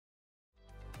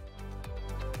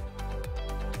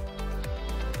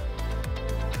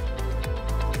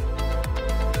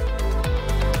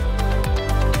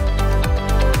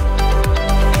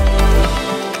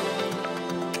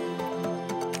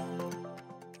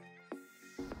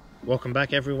Welcome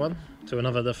back everyone to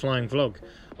another The Flying Vlog.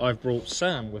 I've brought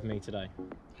Sam with me today.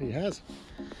 He has.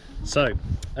 So,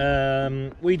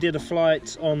 we did a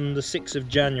flight on the 6th of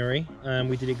January and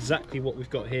we did exactly what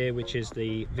we've got here, which is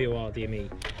the VOR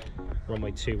DME runway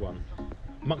 21.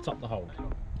 Mucked up the hole.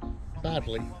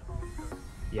 Badly.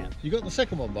 Yeah. You got the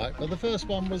second one back, but the first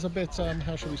one was a bit,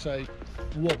 how shall we say,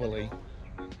 wobbly.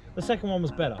 The second one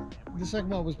was better. The second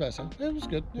one was better. It was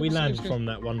good. We landed from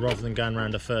that one rather than going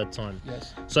around a third time.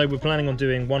 Yes. So we're planning on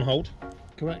doing one hold.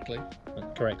 Correctly.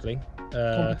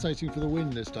 Compensating for the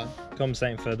wind this time.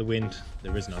 Compensating for the wind.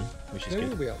 There is none, which is good. There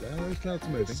will be up there. Those clouds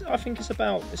are moving. I think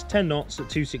it's 10 knots at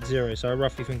 260, so I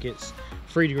roughly think it's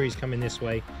 3 degrees coming this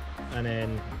way and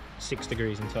then 6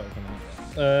 degrees in total coming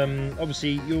out.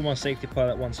 Obviously, you're my safety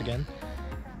pilot once again.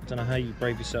 I don't know how you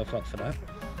brave yourself up for that.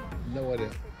 No idea.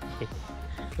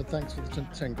 But thanks for the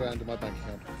 10 grand in my bank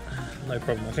account. No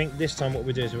problem. I think this time what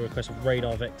we do is we request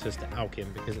radar vectors to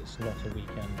Alkin because it's not a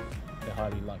weekend. They're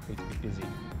highly likely to be busy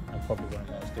and probably won't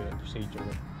let us do it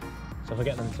procedurally. So if I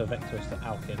get them to vector us to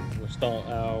Alkin, we'll start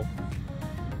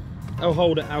our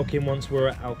hold at Alkin once we're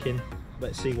at Alkin.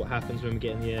 Let's see what happens when we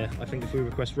get in the air. I think if we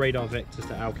request radar vectors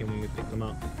to Alkin when we pick them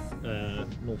up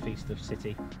northeast of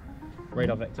City,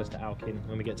 radar vectors to Alkin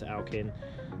when we get to Alkin.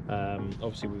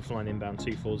 Obviously we're flying inbound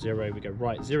 240, we go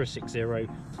right 060 to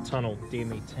tunnel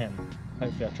DME 10.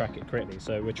 Hopefully I track it correctly.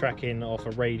 So we're tracking off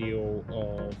a radial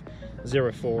of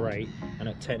 048 and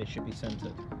at 10 it should be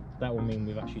centered. That will mean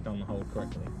we've actually done the hold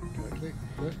correctly.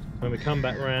 Correct. When we come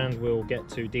back round we'll get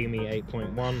to DME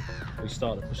 8.1. We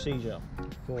start the procedure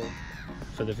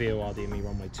for the VOR DME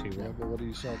runway 21. Yeah, but what are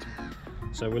you starting?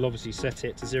 So we'll obviously set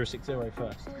it to 060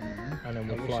 first, and then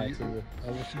we'll fly to the...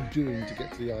 What are you doing to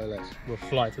get to the ILS? We'll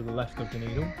fly to the left of the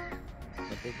needle.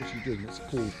 What are you doing? It's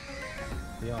called?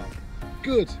 The arc.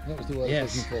 Good! That was the word I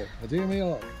was Yes. looking for. A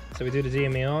DME arc. So we do the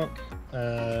DME arc,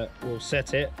 we'll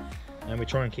set it, and we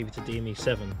try and keep it to DME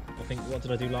 7. I think, what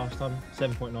did I do last time?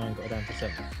 7.9, got it down to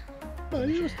 7. No,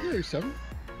 you're 7.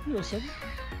 You're 7.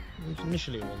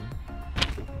 Initially it wasn't.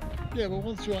 Yeah, but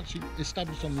once you're actually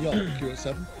established on the arc, you're at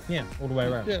 7. Yeah, all the way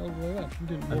around. Yeah, all the way around.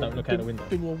 And don't look out the window.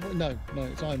 No,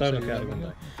 it's I'm Don't look out the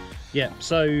window. Yeah,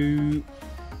 so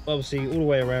obviously all the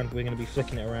way around we're going to be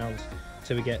flicking it around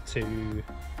till we get to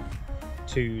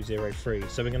 203.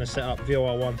 So we're going to set up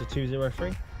VOR 1 to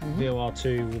 203. VOR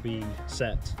 2 will be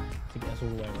set to get us all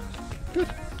the way around. Good.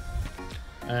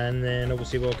 And then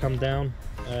obviously we'll come down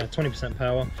 20%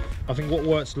 power. I think what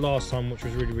worked last time, which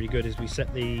was really good, is we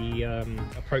set the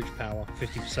approach power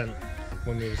 50%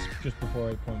 when we was just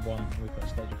before 8.1 and we put a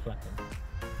stage of flapping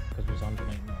because it was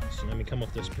 108 knots. And then we come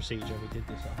off this procedure, we did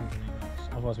this at 108 knots.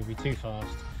 Otherwise we'd be too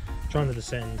fast trying to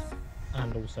descend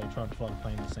and also trying to fly the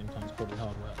plane at the same time. It's probably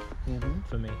hard work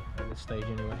for me at this stage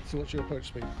anyway. So what's your approach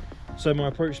speed? So my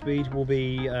approach speed will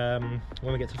be, when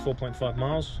we get to 4.5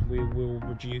 miles, we will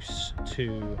reduce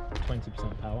to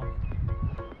 20% power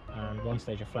and 1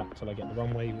 stage of flap till I get the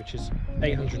runway, which is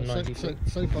 890 feet.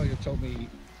 So far you've told me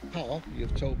power,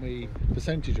 you've told me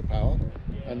percentage of power,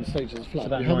 and the stages of flap.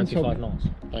 It's about 95 knots.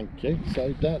 Thank you.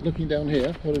 So looking down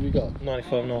here, what have you got?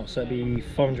 95 knots, so it'd be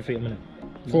 500 feet a minute.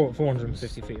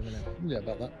 450 feet a minute. Yeah,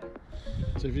 about that.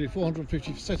 So if you do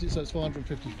 450, set it so it's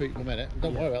 450 feet per minute,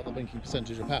 don't worry about the blinking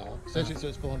percentage of power, set it so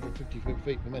it's 450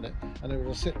 feet per minute, and it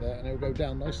will sit there and it will go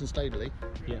down nice and stably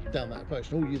down that approach.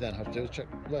 And all you then have to do is check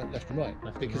left and right,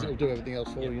 because it will do everything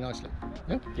else for you nicely.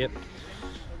 Yeah? Yep.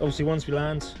 Obviously once we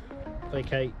land,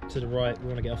 vacate to the right, we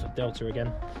want to get off at Delta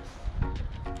again.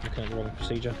 Looking at the wrong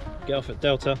procedure. Get off at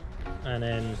Delta and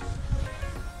then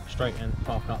straight in,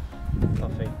 park up,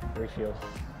 coffee, refuel,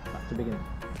 back to Biggin.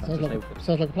 Sounds like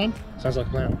a plan? Sounds like a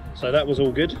plan. So that was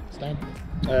all good.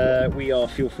 Standard. We are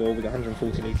fuel full, we've got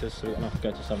 140 litres, so we've got enough to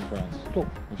go to Southern France. Cool.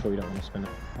 I'm sure you don't want to spend a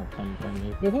whole time playing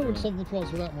you. If I went to Southern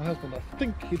France without my husband, I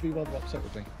think he'd be rather upset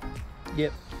with me.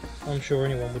 Yep, I'm sure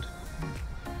anyone would.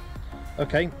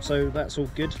 Okay, so that's all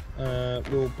good.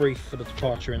 We'll brief for the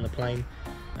departure in the plane,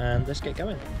 and let's get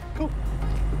going. Cool.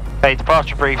 Okay,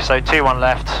 departure brief, so 21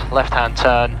 left hand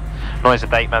turn, noise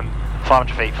abatement,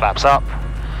 500 feet flaps up,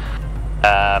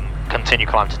 continue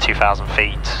climb to 2,000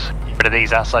 feet, get rid of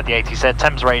these outside the ATZ,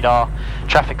 Thames radar,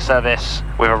 traffic service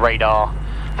with a radar,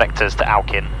 vectors to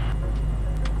Alkin.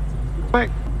 Quick.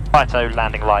 Pito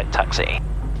landing light taxi.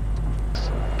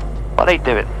 What are they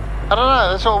doing? I don't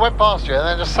know, they sort of went past you and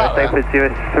then just sat there.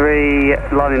 Stable 03,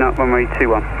 lining up runway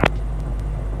 21.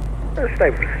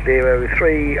 Stable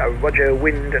 03, roger,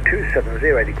 wind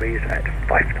 270 degrees at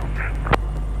 5 knots.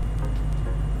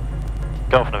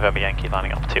 Golf November Yankee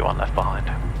lining up 21 left behind.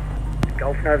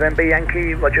 Golf November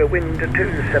Yankee, roger, wind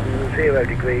 270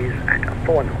 degrees at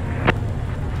 4 knots.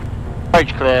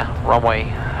 Approach clear, runway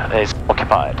is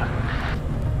occupied.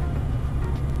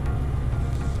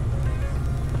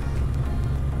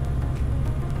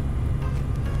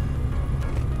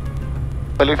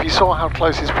 Well, if you saw how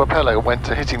close his propeller went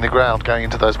to hitting the ground going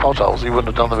into those potholes, he wouldn't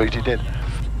have done the route he did.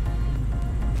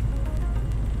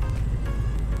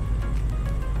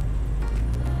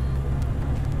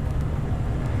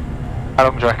 How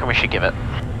long do you reckon we should give it?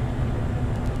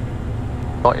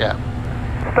 Not yet.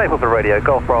 Stable for radio,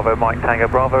 Golf Bravo, Mike Tango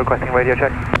Bravo, requesting radio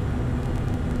check.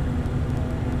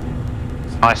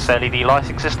 Nice LED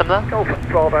lighting system there. Golf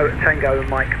Bravo, Tango,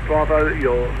 Mike Bravo,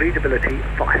 your readability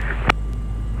 5.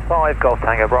 5, Golf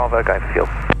Tango Bravo, going for fuel.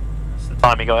 It's the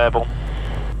time he got airborne.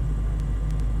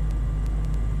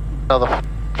 Another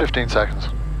 15 seconds.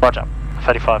 Roger.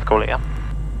 35, call it, yeah.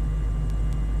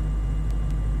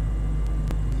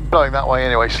 Blowing that way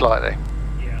anyway, slightly.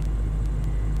 Yeah.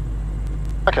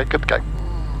 Okay, good to go.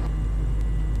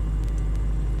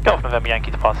 Golf November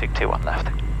Yankee departing 21 left.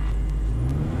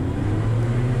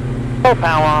 Full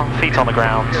power, feet on the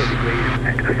ground. 0 degrees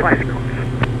and 5 knots.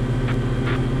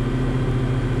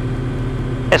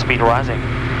 Airspeed rising.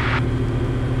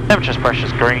 Temperature's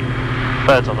pressure's green.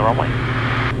 Birds on the runway.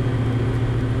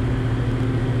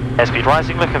 Airspeed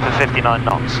rising, looking for 59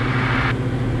 knots.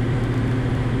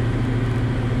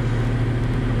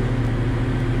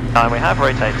 Time we have,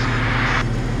 rotate.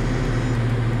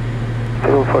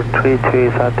 Fuel for 33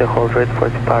 is at the hold rate for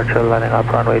departure, landing up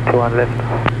runway 21 left.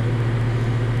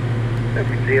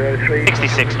 03.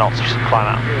 66 knots, climb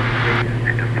out. 0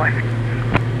 degrees and 5 knots.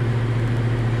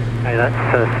 Hey, that's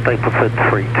Stapleford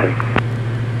 32.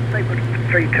 Stapleford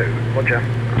 32, roger.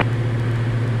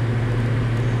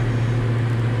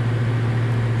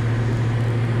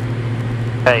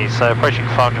 Okay, so approaching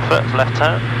 500 foot, left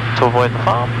turn to avoid the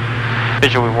farm.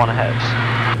 Visual with 1 ahead.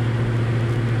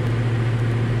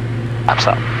 Laps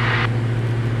up.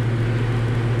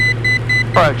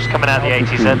 Right, just coming out of the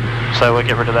ATZ, so we'll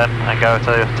get rid of them and go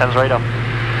to Thames radar.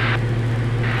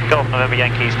 Golf November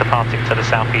Yankees departing to the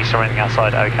southeast, remaining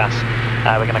outside OCAS.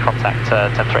 We're going to contact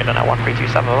Thames radar now,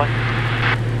 1327 by the way.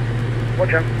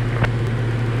 Roger.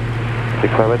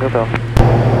 65 Red Hotel.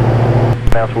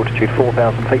 Now to altitude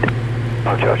 4,000 feet.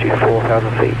 Jersey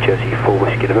 4,000 feet, Jersey 4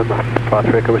 Whiskey November. Flight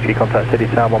 3 Echo Whiskey, contact City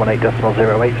Tower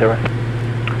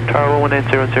 118.080. Tower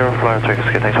 11800, flight 3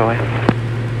 Whiskey, thanks away.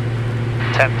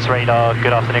 Thames radar,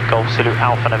 good afternoon, Golf Zulu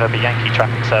Alpha November Yankee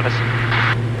traffic service.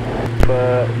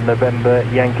 For November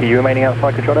Yankee, you remaining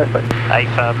outside control airspace? A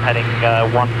firm heading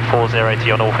 140 to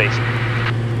your northeast.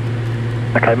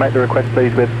 Okay, make the request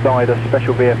please with either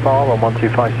special VFR on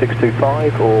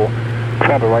 125625 or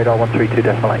travel radar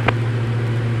 132.8.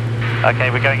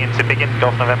 Okay, we're going into Biggin,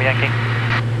 Golf November Yankee.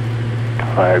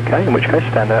 Okay, in which case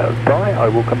stand out by, I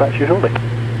will come back to you shortly.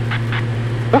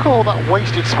 Look at all that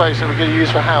wasted space that we're going to use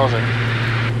for housing.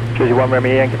 Jersey 1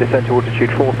 Romeo Yankee, descend to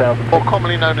altitude 4,000. Or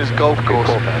commonly known as golf course.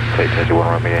 Jersey 1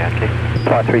 Romeo Yankee.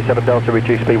 Flight 37 Delta,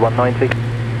 reduce speed 190.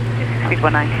 Speed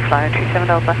 190, flyer 37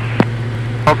 Delta.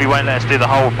 Probably won't let us do the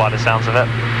hold by the sounds of it.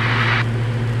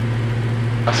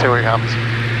 Let's see what happens.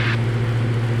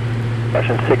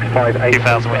 Version 658.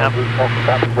 2000 we have.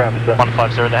 150 the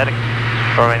heading.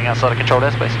 We're remaining outside of controlled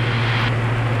airspace.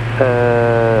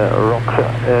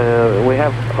 We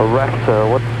have a Raptor.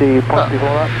 What's the point before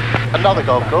that? Another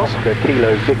golf course. Oscar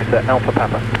Kilo Victor Alpha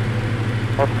Papa.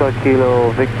 Oscar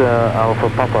Kilo Victor Alpha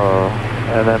Papa.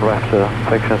 And then Raptor,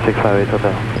 section 658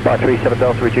 Hotel. By 37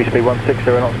 Delta, reduce speed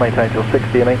 160 knots, maintain till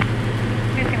 60, you mean?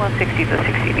 Reducing 160 to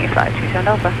 60, me flight 27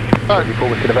 Delta. How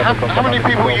many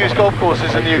people use golf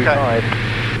courses in the UK?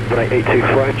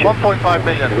 1.5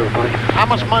 million. How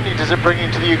much money does it bring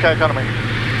into the UK economy?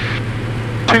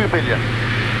 2 billion.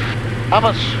 How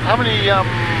many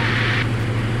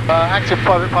active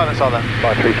private pilots are there?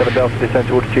 By 37 Delta, descend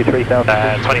to altitude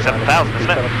 3,000. 27,000,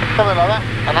 isn't it? Something like that.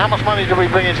 And how much money do we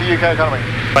bring into the UK economy?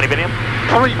 20 billion?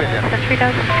 3 billion.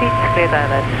 3,000 feet, clear that,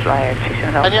 that's flyer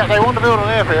 27 Delta. And yet they want to build an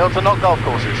airfield and not golf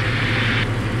courses.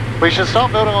 We should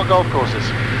start building on golf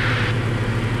courses.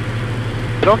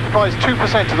 It occupies 2% of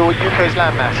the UK's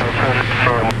land mass.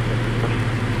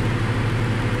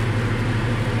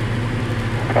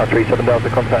 37 Delta,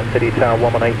 contact City Tower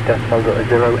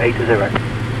 118.080.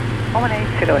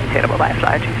 118.080, bye-bye,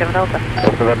 flyer 27 Delta.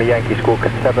 November Yankee, squawk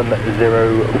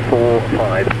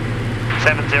 7045.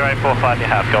 7045 you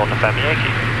have, Golf November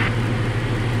Yankee.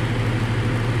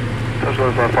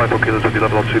 Touchdown 54 kilos of the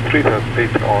level altitude 3,000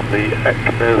 feet on the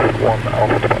ECMIS 1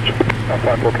 Alpha departure.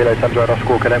 54 kilos, Thames radar,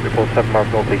 squawk at report 7 miles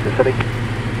northeast of the city.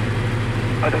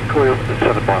 I don't call you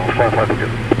 7 miles, 55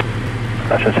 kilos.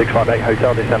 Station 658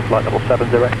 Hotel, descend flight level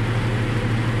 70.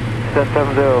 Descend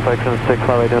 70, section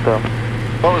 658 Hotel.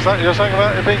 What was that you were saying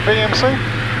about it being BMC?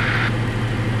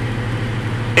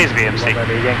 Here's VMC.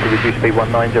 Yankee, reduce speed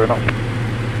 190 knots.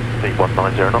 Speed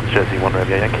 190 knots, Jersey 1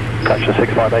 Romeo Yankee. Catch the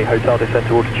 658 hotel, descent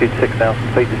to altitude 6,000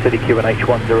 feet, the city QNH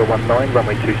 1019,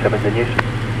 runway 27's in use.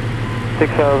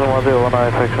 6,1019,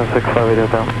 section 658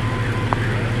 hotel.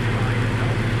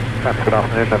 Good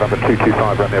afternoon, November 225,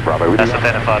 Romeo Bravo. That's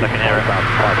identified, I can hear it.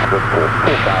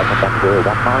 4,000, back to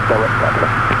 19, direct Bravo.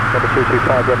 Number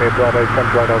 225, Romeo Bravo,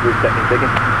 Thames radar, route setting Biggin.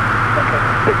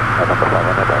 Number 5,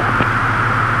 Romeo Bravo.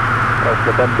 First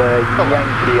November,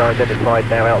 Yankee identified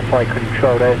now outside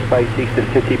controlled airspace, east of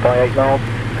city by 8 miles.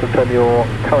 Confirm your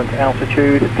current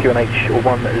altitude, QNH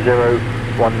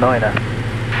 1019er.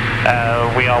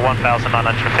 We are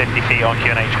 1,950 feet on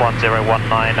QNH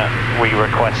 1019. We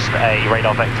request a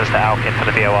radar vectors to Alkin for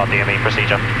the VOR DME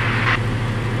procedure.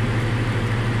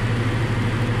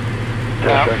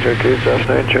 Good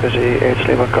afternoon, Jersey 8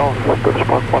 Lima Golf, good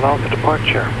spot 1 out for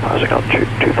departure. Passing altitude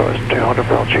 2,200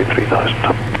 for altitude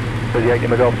 3,000. Jersey 8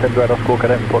 Lima Golf, Thames radar score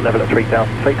cadet report level at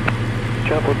 3,000 feet.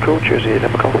 Chapel Crew, Jersey 8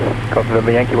 Lima Golf. Copy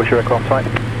November Yankee, what's your aircraft type?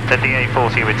 The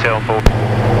DA40 with 2 on board.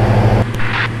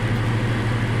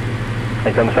 I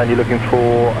understand you're looking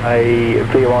for a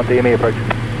VOR DME approach.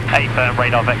 A firm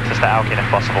radar vectors to Alkin if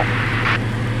possible.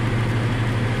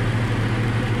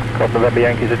 Copy November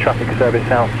Yankee is a traffic service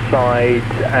outside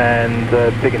and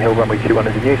Biggin Hill runway 21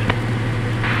 is in use.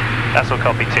 That's all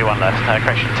copy 21 left.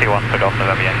 Correction 21 for Golf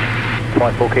November Yankee.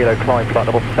 54 kilo climb flight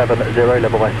level 70,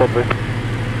 level by Sudbury.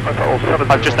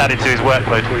 I've just added to his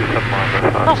workload.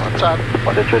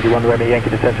 Under Jersey 1 Romeo Yankee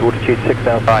descent to altitude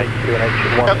 6,000. Right.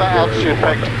 Get that altitude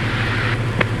pegged.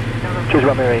 Jersey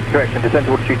 1 Romeo Yankee, correction, descent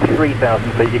to altitude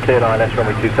 3,000 feet, you cleared ILS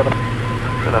runway 27.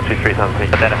 Altitude 3,000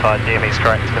 feet. Identified, DME is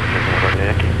correct.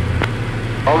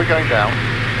 Are we going down?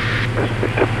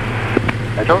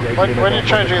 When you're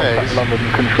changing these, London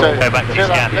control. Go back to do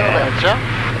your that scan. little bit, yeah?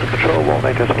 Control won't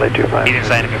make us late 25. He didn't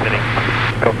say anything, did he?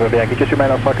 Copy Yankee, just remain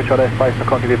outside control airspace. I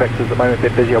can't give you vectors at the moment, a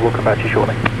bit busy, I will come back to you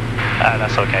shortly.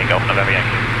 That's okay, Golf November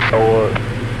Yankee. Or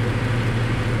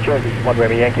Jersey 1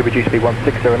 Romeo Yankee, reduce speed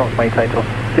 160 knots, maintain till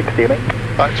 60 me.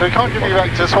 Right, so we can't give you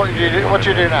vectors, what do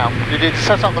you do now? You need to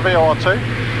set up the VOR2.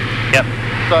 Yep.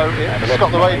 So it's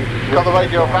got the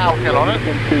radio of Alkin on it,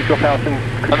 and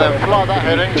then fly that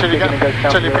heading till you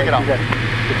pick it up.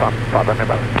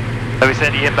 So we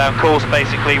send the inbound course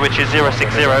basically, which is 060,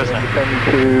 isn't it?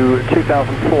 To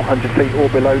 2,400 feet or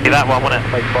below. Be that one, wouldn't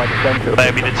it?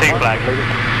 That'd be the 2 flag.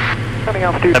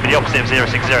 That'd be the opposite of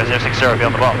 060, 060 would be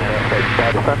on the bottom.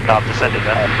 No, I've descended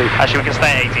there. Actually, we can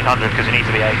stay at 1800 because we need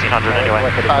to be at 1800 anyway.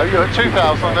 Oh, you're at 2,000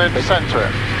 and then descend to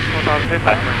it.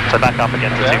 So back up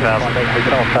again to 2,000.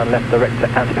 Turn left direct to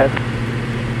Aspen.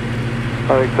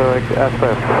 Direct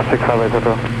Aspen, 600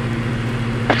 hotel.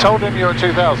 You told him you're at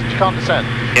 2,000, you can't descend.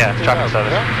 Yeah, traffic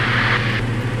service. Yeah?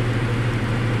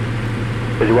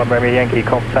 Jersey 1 Romeo Yankee,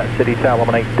 contact City Tower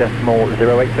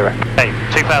 118.080. Hey,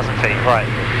 2,000 feet, right.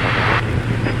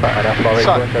 Right, now fly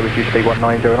So, so reduce speed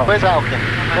 190 knots. Where's Alkin?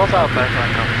 What's Alkin?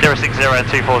 060 and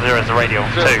 240 is the radial.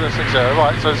 2. 060,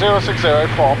 right, so 060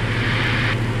 from,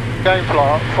 going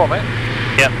fly from it.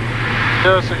 Yep.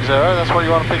 060, that's what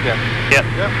you want to pick in. Yep.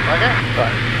 Yep, okay.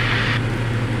 Right.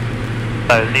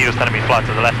 So the needle's telling me fly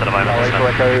to the left at the moment, isn't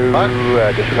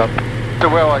it? Disregard. So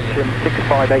where are you?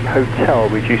 658 hotel,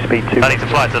 reduce speed 2. I need to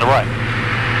fly to the right.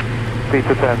 Speed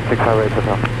to 10, 658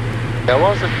 hotel. Yeah,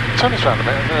 well, turn this around a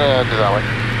bit, do that way.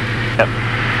 Yep.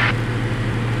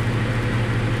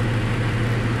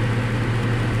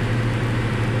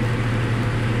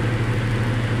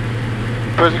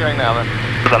 Where's it going now then?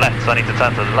 To the left, so I need to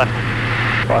turn to the left.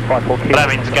 554 But that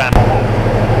means scan.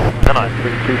 Don't I?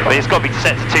 But it's got to be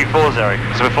set to 240,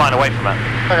 so we're flying away from it.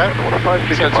 Okay,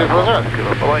 let's go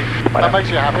 240. That makes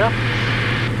you happier?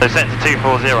 So set to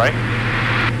 240,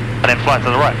 and then fly to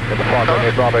the right. Number 5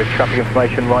 Romeo Bravo, traffic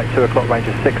information, right 2 o'clock, range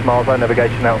of 6 miles, zone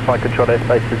navigation outside control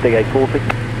airspace is DA40.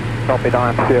 Copy,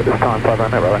 IMC at this time, 5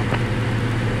 Romeo Bravo.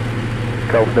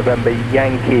 Golf November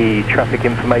Yankee, traffic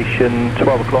information,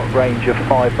 12 o'clock, range of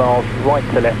 5 miles, right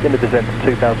to left, in the descent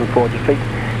to 2,400 feet,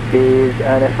 is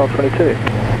an SR22.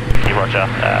 Roger,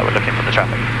 we're looking for the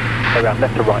traffic. Around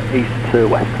left to right, east to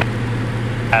west.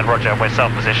 And Roger, we're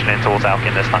self-positioning towards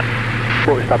Alkin this time.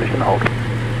 Port established in hold.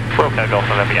 Wilco Golf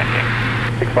November Yankee.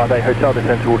 658 hotel,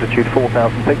 descent to altitude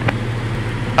 4,000 feet.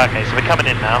 Okay, so we're coming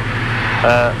in now.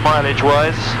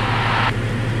 Mileage-wise,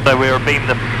 so we're beam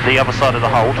the other side of the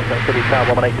hold. City Tower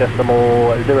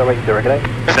 118.080, okay?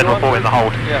 Send report in the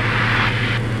hold. Yeah.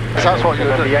 So that's what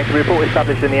you're doing. Yankee report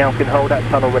established in the Alkin hold, at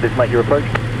tunnel ready to make your approach.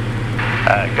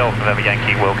 Golf November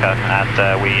Yankee, Wilco,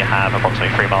 and we have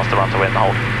approximately 3 miles to run to win the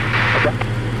hold. Okay.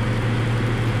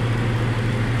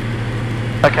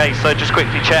 Okay, so just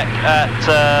quickly check at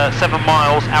 7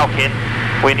 miles Alkin,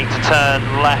 we need to turn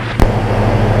left,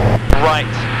 right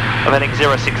of heading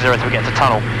 060 till we get to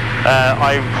tunnel.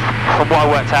 From what I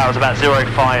worked out, it was about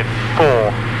 054,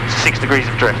 6 degrees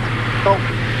of drift. Cool.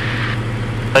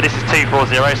 So this is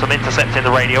 240, so I'm intercepting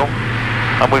the radial.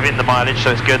 I'm within the mileage,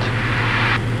 so it's good.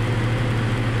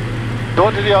 So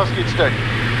what did he ask you to do?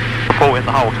 Report in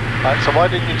the hold. Right, so why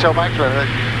didn't you tell back to him that...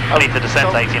 I need to descend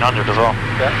to 1800 as well.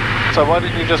 Yeah. So why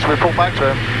didn't you just report back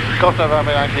to him, Golf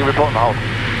November Yankee, report in the hold?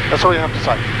 That's all you have to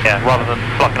say. Yeah, rather than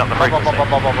blocking up the frequency.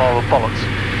 Bollocks.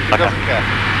 He doesn't care.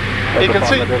 He can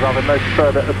see... There's no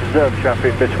further observed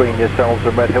traffic between yourselves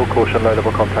and Red Hill, caution low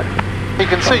level contact. He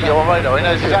can see you on radar, he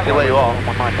knows exactly where you are.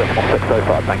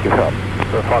 19605, thank you, sir.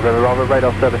 5 River Bravo,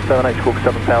 radar service 7H, call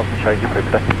 7000, change your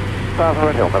frequency. 5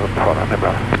 Red Hill, never follow,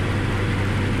 never.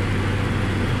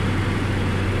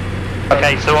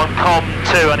 Okay, so on COM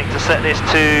 2 I need to set this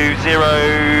to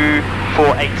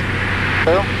 048.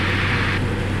 Cool.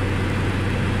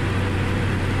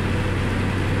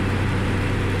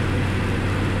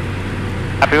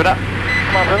 Happy with that?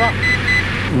 Come on, that.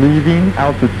 Leaving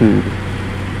altitude.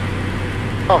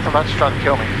 Oh, I thought that's trying to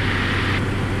kill me.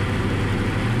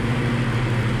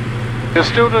 You're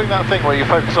still doing that thing where you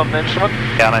focus on an instrument?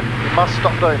 Yeah, I know. You must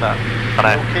stop doing that. I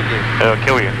know. It will kill you. It'll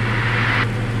kill you.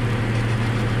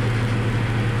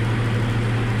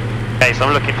 Okay, so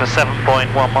I'm looking for 7.1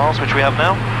 miles, which we have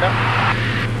now. Yeah.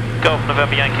 Golf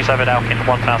November Yankee, over Alkin,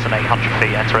 1,800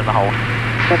 feet, entering the hold.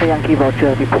 November Yankee,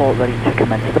 Roger, report ready to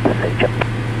commence the procedure.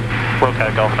 Wilco,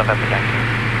 Golf November Yankee.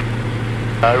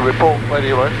 Report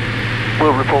ready, right?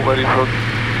 We'll report ready for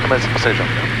commence the procedure.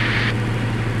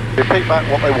 Repeat back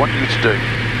what they want you to do.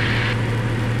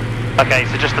 Okay,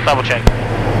 so just to double check.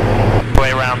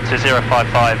 Way around to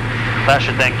 055. That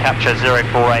should then capture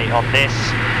 048 on this.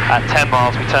 At 10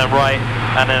 miles we turn right,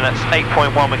 and then at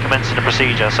 8.1 we're commencing the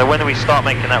procedure. So when we start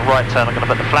making that right turn, I'm going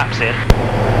to put the flaps in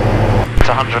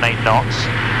to 108 knots,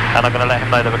 and I'm going to let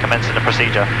him know that we're commencing the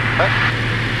procedure. Okay.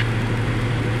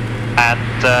 And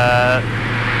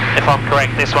if I'm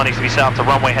correct, this one needs to be set up to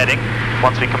runway heading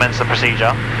once we commence the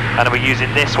procedure, and then we're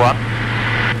using this one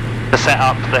to set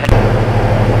up the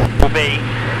will be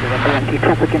Yankee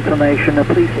traffic information,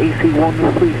 police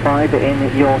EC135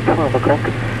 in your 12 o'clock,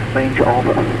 range of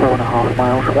 4.5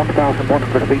 miles,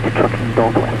 1,100 feet, trucking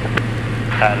northwest.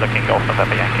 Looking Golf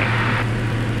November Yankee.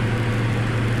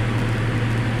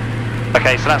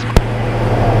 Okay, so that's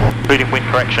including wind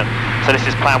correction. So this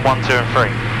is plan 1, 2 and 3.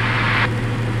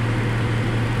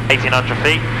 1,800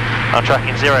 feet, I'm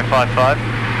tracking 055.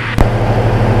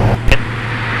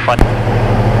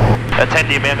 At 10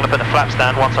 DME I'm going to put the flaps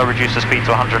down once I reduce the speed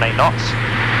to 108 knots,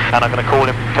 and I'm going to call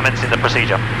him commencing the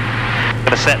procedure. I'm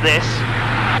going to set this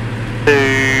to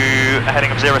a heading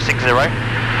of 060,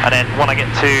 and then when I get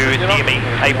to DME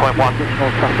 8.1. Additional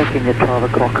traffic in your 12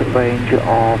 o'clock range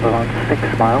of around 6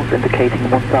 miles, indicating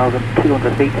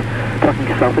 1,200 feet, tracking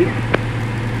southeast.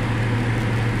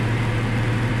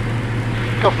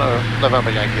 Golf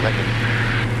November Yankee, thank you.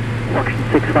 Function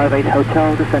 658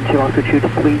 Hotel, descent to altitude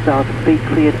 3,000 feet,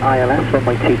 cleared ILS,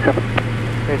 runway 27.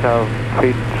 3,000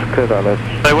 feet, cleared ILS.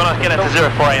 So when I get that to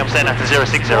 048, I'm setting that to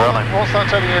 060, aren't I? What's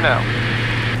that telling you now?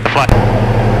 The flight.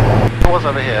 It was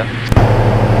over here.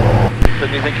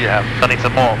 Than you think you have. I need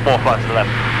some more flights to the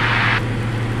left.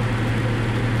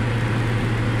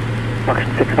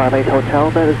 Function 658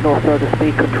 Hotel, there is no further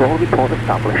speed control, report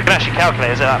established. You can actually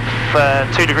calculate, is it up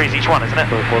 2 degrees each one, isn't it?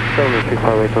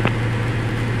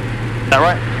 Is that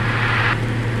right?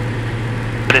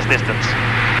 For this distance?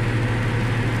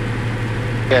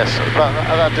 Yes, but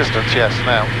at that distance, yes,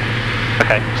 now.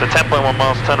 Okay, so 10.1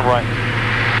 miles, turn right.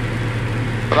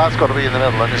 But that's got to be in the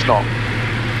middle, and it's not.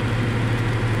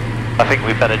 I think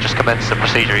we better just commence the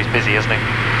procedure, he's busy, isn't he?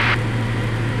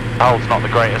 The hold's not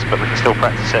the greatest, but we can still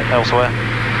practice it elsewhere.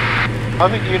 I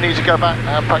think you need to go back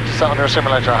and practice that on your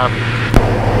simulator at home.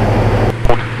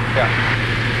 Yeah.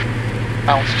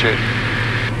 Altitude.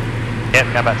 Yep,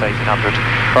 go back to 1800.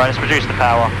 Right, let's reduce the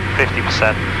power,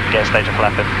 50%, get a stage of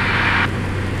flapping.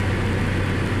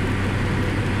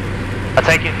 I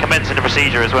take it commencing the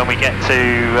procedure is when we get to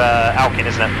Alkin,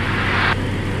 isn't it?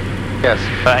 Yes.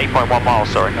 8.1 miles,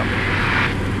 sorry.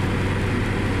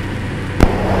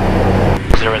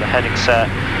 Zero the heading set,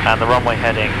 and the runway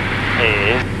heading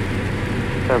is...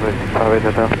 658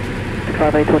 Hotel.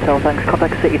 658 Hotel, thanks.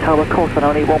 Contact City Tower, course on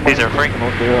only 1 These are free.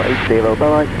 080,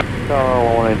 bye-bye.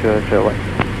 180, wait.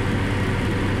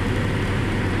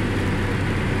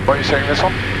 What are you saying, this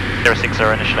one? 060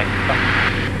 initially.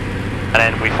 And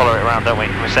then we follow it around, don't we?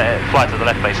 We set it, fly to the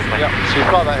left basically. Yeah, so you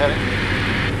fly that heading.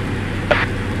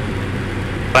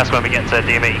 That's when we get to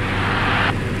DME.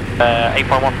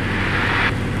 8.1.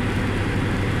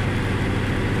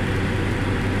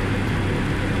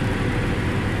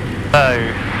 So,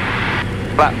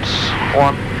 flaps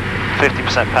 1,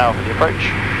 50% power for the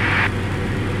approach.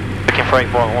 Looking for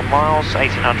 8.1 miles,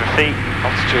 1800 feet,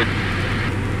 altitude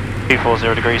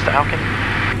 240 degrees to Alkin.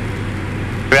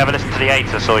 Do we have a listen to the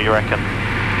ATIS, or you reckon?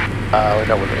 We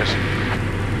know what it is.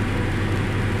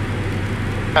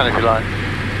 And if you like.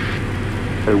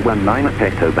 019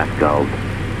 hectopascals.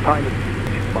 Pilot.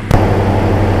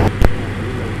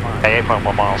 Okay,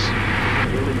 8.1 miles.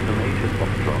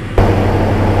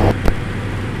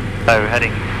 So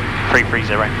heading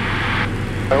 330.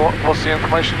 What's the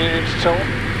information you need to tell them?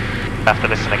 Have to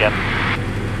listen again.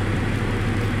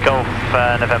 Golf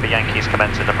November Yankees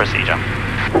commencing the procedure.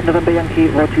 November Yankee,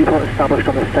 Roger, report established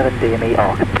on the 7 DME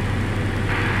ARC.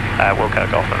 Wilco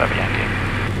Golf November Yankee.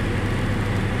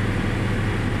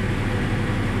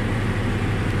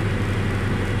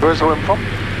 Where's the wind from?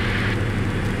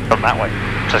 From that way.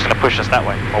 So it's going to push us that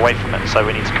way, away from it, so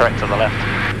we need to correct to the left.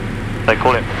 So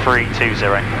call it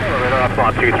 320.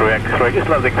 Flight 23 X-ray, just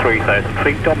landing 3,000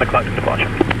 feet on the collective departure.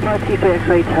 Flight 23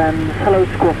 X-ray 10, hello,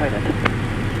 squawk pilot.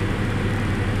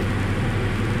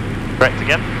 Correct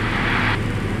again.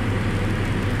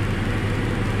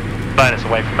 Burn us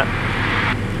away from it.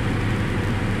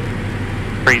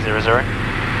 300.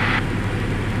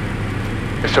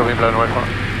 It's still being blown away from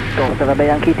it. Golf November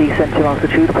Yankee, descent to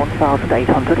altitude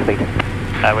 1,800 feet.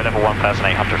 We're level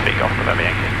 1,800 feet off November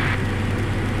Yankee.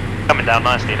 Coming down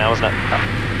nicely now, isn't it?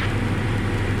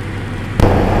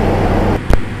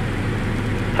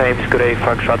 James Gray,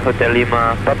 Foxtrot Hotel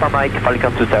Lima, Papa Mike,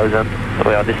 Falcon 2000.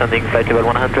 We are descending flight level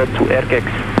 100 to AirKex.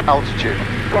 Altitude.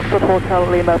 Foxtrot Hotel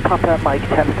Lima, Papa Mike,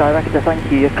 10th director, thank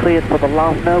you. You're cleared for the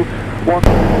Lavno 1,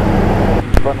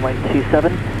 runway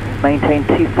 27, maintain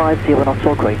 250 knots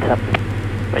or greater.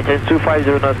 Maintain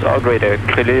 250 knots or greater.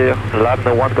 Clear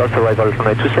Lavno 1 Golf arrival,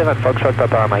 runway 27, Foxtrot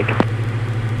Papa Mike.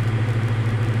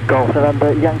 Golf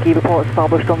November Yankee, report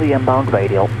established on the inbound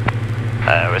radio.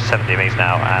 We're 7 DMEs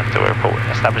now, and we're reporting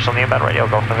established on the inbound radio,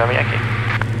 Golf November Yankee.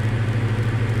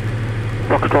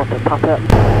 Foxtrot Papa.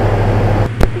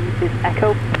 This is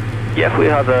Echo. Yes, we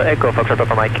have Echo, Foxtrot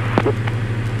Papa Mike.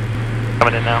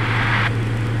 Coming in now.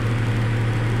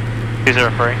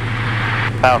 203.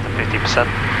 Power to 50%.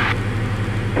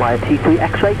 Flyer T3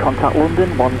 X-ray, contact London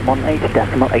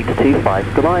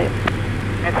 118.825. Goodbye.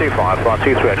 25, flight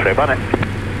 23 X-ray, bye now.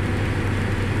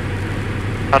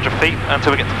 100 feet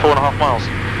until we get to 4.5 miles.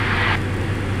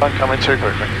 Don't come in too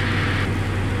quickly.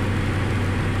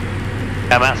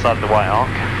 I'm outside of the white arc.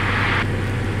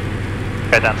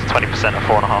 Go down to 20% at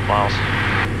 4.5 miles.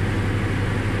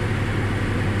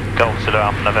 Golf Zulu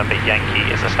Alpha November Yankee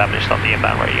is established on the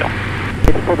inbound radio.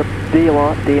 It's for the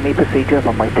VOR DME procedure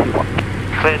on my 2-1.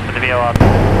 Cleared for the VOR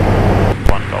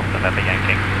 1 Golf November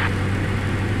Yankee.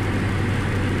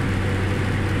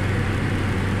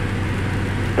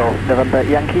 Golf November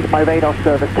Yankee, my radar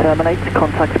service terminates.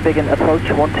 Contact Biggin approach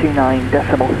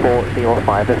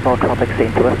 129.405. There's no traffic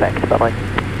seen to effect. Bye bye.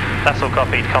 That's all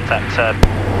copied. Contact 4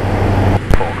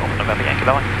 Golf November Yankee.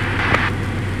 Bye bye.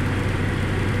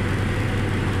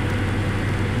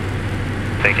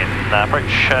 Biggin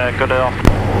approach. Good off.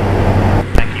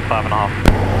 Yankee 5.5.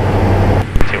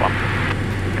 2-1.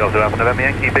 Golf Alpha November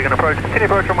Yankee, Biggin approach. Continue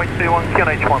approach runway 21,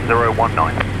 QNH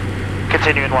 1019.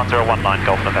 Continuing 1019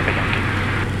 Golf November Yankee.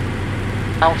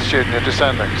 Altitude and you're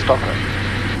descending, stop it.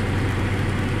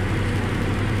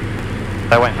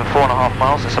 They're waiting for 4.5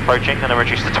 miles, it's approaching, and they're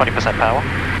reduced to 20% power. I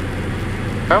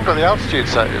haven't got the altitude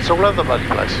set, it's all over the bloody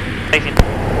place. 18.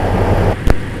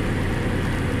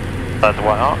 Third the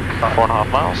white arc,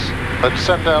 4.5 miles. So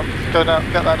descend down, go down,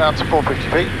 get that down to 450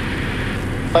 feet,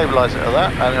 stabilise it at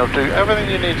that, and it'll do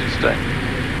everything you need it to do.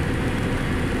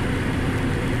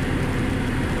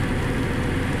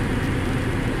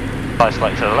 Slight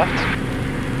slightly to the left.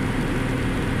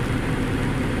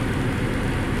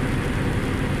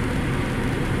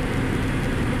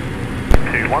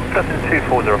 One step in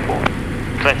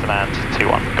 2404. Clear to land,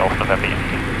 2-1, Golf November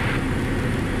Yankee.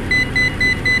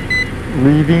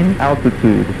 Leaving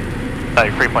altitude. So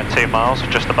 3.2 miles,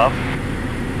 just above.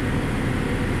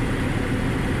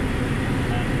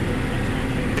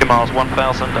 2 miles,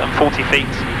 1,040 feet.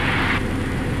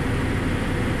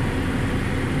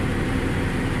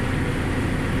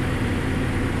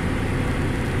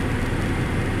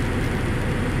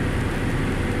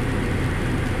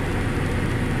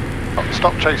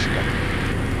 Stop chasing it.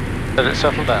 Let it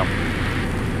settle down.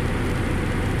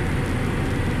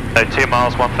 So 2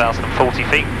 miles, 1,040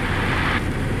 feet.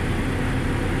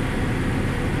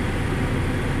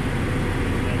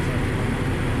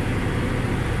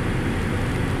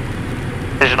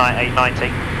 Vision height 890.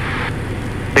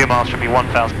 2 miles should be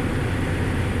 1,000.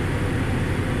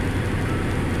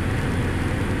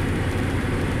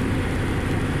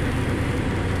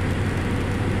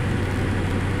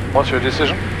 What's your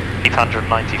decision?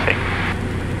 890 feet.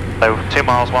 So 2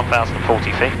 miles,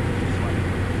 1,040 feet.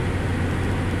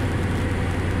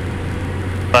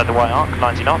 Inside the white arc,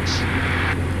 90 knots.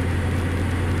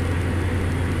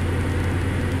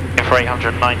 In for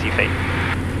 890 feet.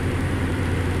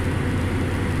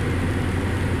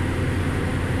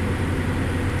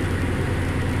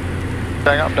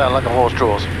 Going up, down like a horse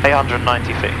draws.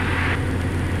 890 feet.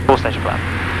 4-station plan.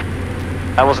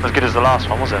 That wasn't as good as the last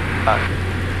one, was it? No.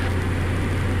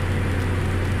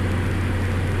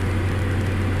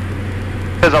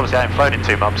 Because obviously I haven't flown in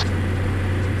 2 months.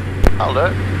 I'll do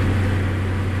it.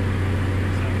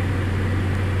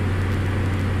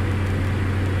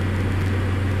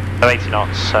 So 80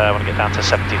 knots, I want to get down to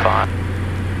 75.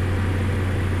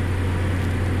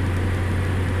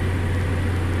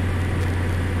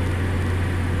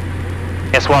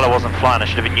 Guess while I wasn't flying I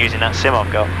should have been using that sim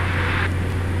I've got.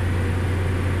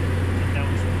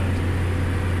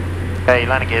 Okay,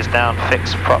 landing gears down,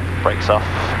 fix, prop, brakes off,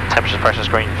 temperature, pressure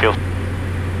screen, fuel.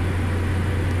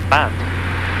 Land.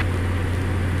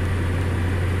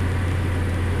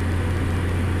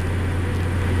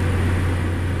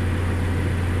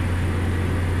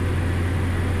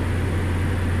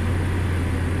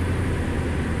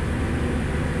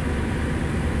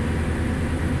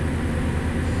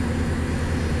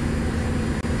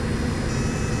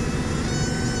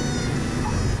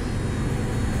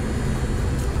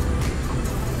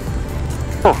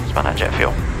 Oh, it's about that jet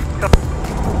fuel.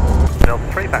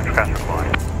 Delta 3, back to crash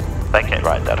required. Thank you,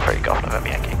 right, Delta 3, Golf November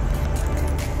Yankee.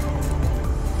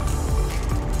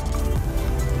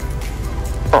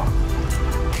 Oh,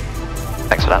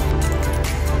 thanks for that.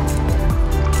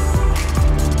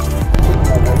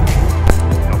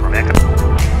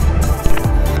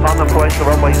 London Point to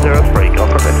runway 03.